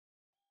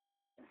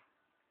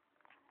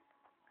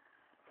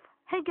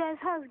Hey guys,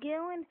 how's it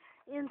going?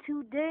 And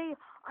today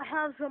I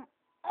have some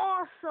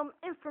awesome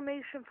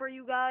information for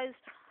you guys.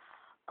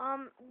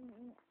 Um,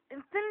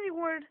 Infinity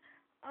Ward,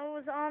 I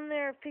was on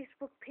their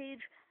Facebook page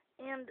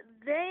and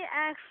they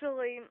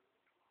actually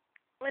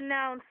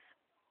announced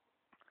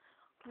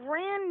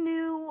brand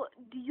new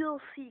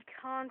DLC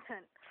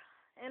content.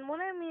 And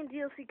when I mean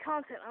DLC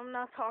content, I'm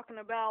not talking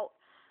about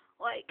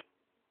like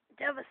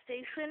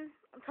Devastation.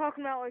 I'm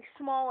talking about like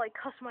small like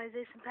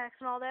customization packs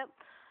and all that.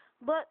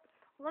 But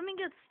let me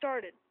get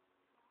started.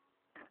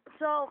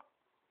 So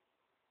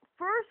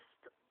first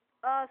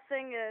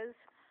thing is,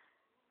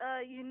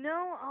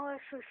 I'll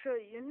actually show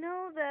you. You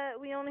know that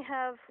we only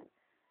have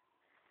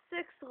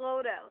 6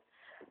 loadouts.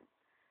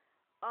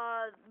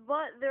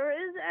 But there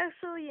is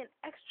actually an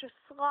extra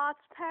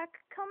slots pack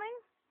coming.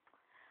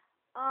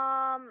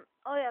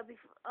 Oh yeah,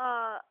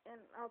 and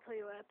I'll tell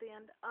you at the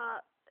end.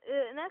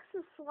 An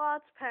extra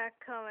slots pack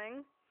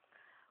coming,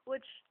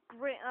 which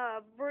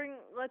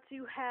lets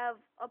you have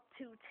up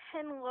to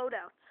 10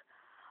 loadouts.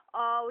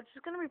 Which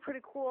is gonna be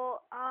pretty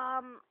cool.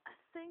 I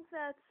think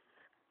that's,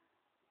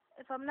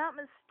 if I'm not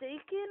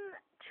mistaken,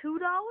 $2.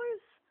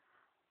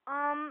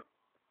 Um,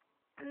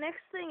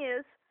 Next thing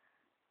is,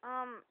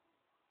 um,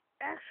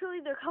 actually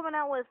they're coming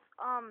out with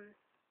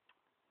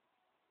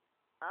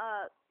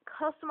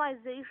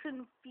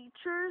customization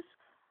features.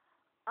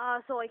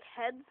 So like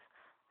heads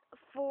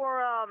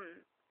for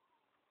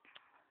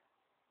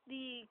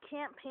the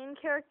campaign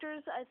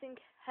characters. I think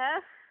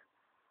Hef,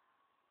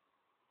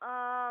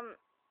 um,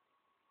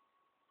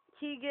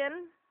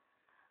 Keegan,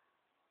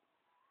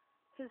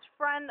 his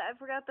friend. I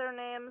forgot their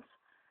names.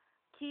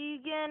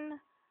 Keegan,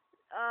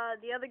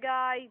 the other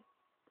guy,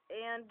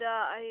 and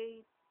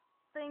I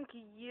think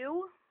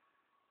you.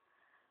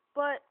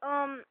 But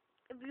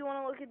if you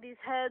want to look at these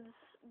heads,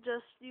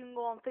 just you can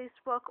go on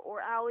Facebook,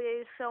 or Allie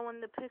is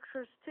showing the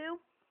pictures too.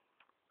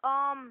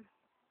 Um,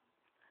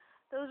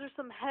 those are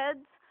some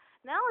heads.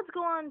 Now let's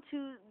go on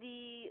to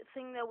the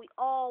thing that we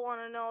all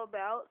want to know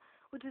about,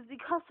 which is the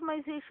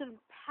customization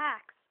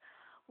packs,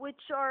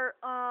 which are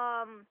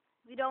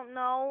if you don't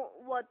know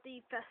what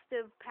the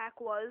festive pack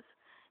was,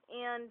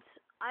 and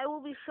I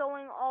will be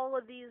showing all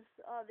of these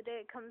the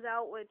day it comes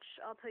out, which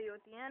I'll tell you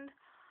at the end.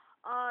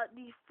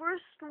 The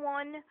first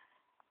one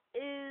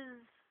is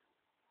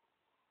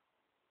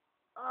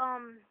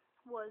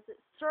was it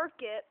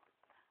Circuit,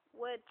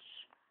 which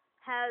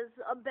has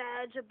a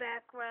badge, a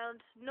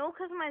background, no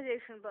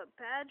customization, but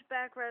badge,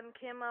 background,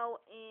 camo,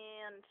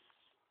 and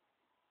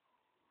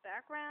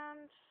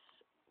background.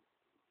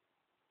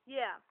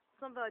 Yeah,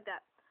 something like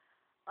that.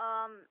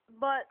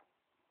 But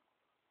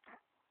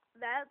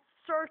that's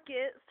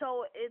Circuit,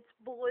 so it's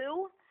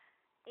blue,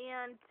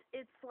 and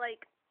it's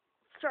like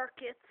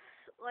circuits,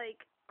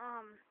 like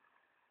I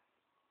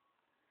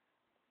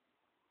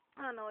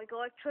don't know, like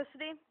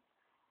electricity.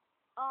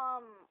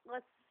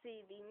 Let's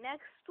see. The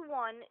next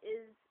one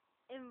is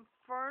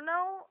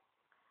Inferno,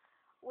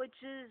 which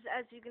is,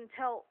 as you can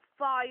tell,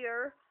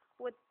 fire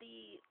with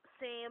the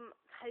same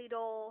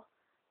title,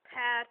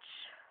 patch,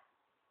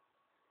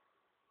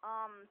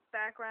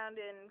 background,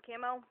 and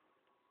camo.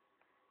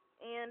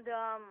 And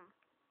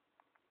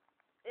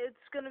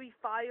it's gonna be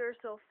fire,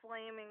 so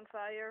flaming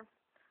fire.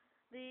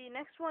 The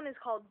next one is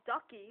called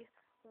Ducky,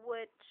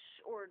 which,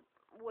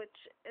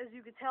 as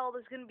you can tell,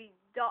 there's gonna be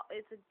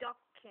it's a duck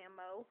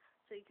camo,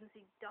 so you can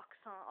see ducks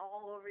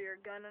all over your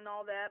gun and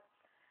all that.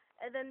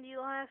 And then the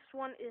last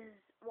one is,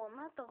 well,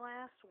 not the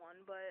last one,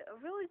 but a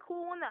really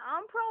cool one that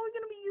I'm probably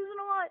gonna be using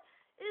a lot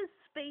is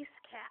Space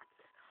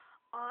Cats.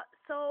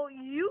 So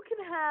you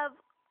can have,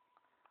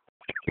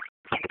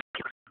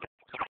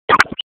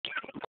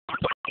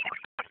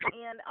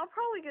 and I'm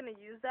probably gonna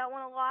use that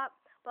one a lot,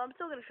 but I'm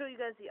still gonna show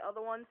you guys the other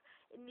ones.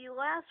 And the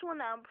last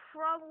one that I'm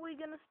probably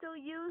gonna still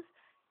use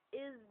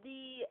is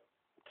the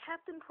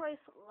Captain Price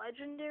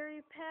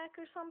Legendary Pack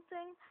or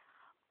something.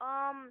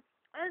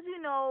 As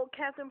you know,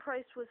 Captain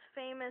Price was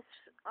famous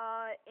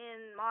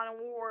in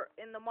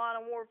the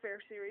Modern Warfare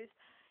series,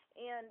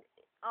 and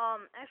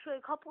actually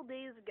a couple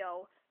days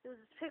ago there was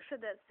this picture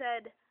that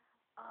said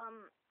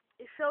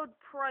it showed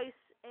Price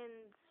in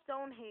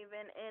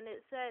Stonehaven, and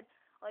it said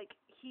like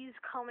he's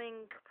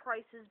coming,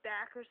 Price is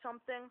back or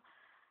something,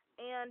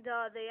 and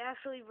they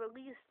actually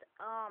released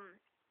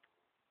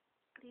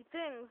the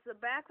things. The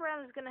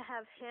background is gonna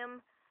have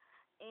him,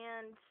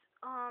 and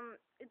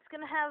it's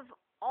gonna have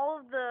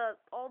all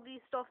these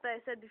stuff that I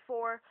said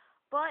before.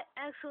 But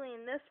actually,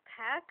 in this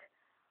pack,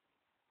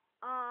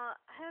 I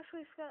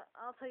actually forgot.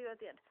 I'll tell you at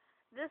the end.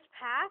 This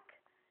pack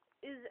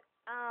is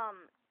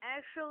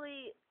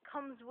actually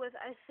comes with,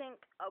 I think,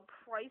 a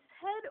price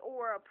head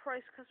or a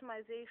price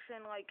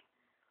customization like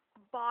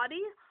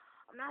body.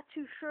 I'm not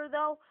too sure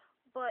though,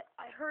 but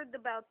I heard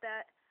about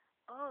that.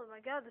 Oh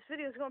my god, this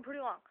video is going pretty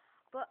long.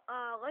 But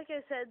like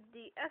I said,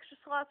 the extra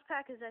slots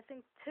pack is, I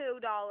think, $2.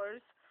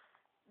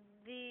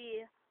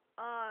 The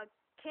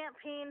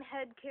campaign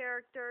head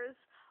characters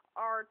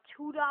are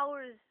 $2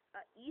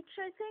 each,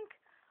 I think.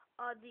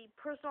 The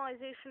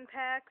personalization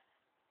packs.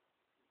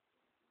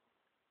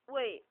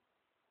 Wait,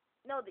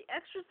 no, the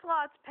extra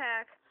slots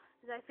pack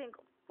is I think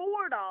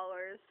 $4.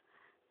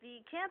 The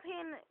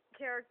campaign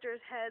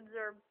characters' heads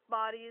or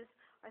bodies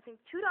are I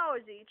think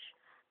 $2 each.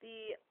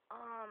 The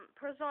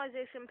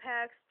personalization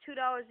packs $2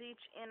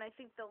 each, and I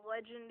think the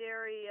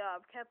legendary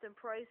Captain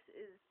Price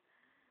is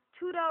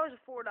 $2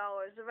 or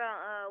 $4,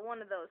 around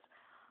one of those.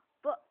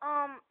 But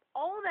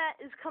all of that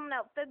is coming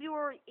out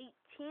February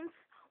 18th,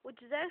 which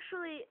is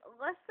actually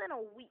less than a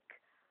week.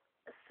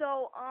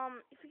 So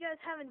if you guys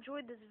have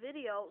enjoyed this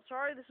video,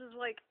 sorry this is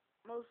like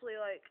mostly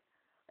like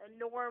a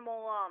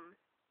normal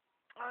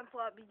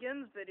Onslaught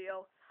Begins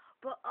video,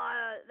 but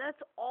that's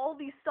all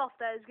the stuff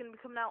that is going to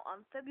be coming out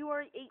on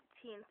February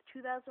 18th,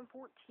 2014.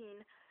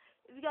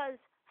 If you guys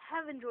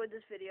have enjoyed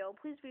this video,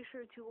 please be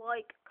sure to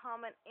like,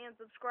 comment, and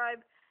subscribe,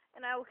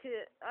 and I will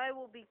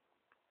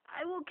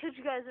catch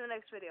you guys in the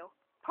next video.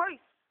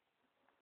 Peace!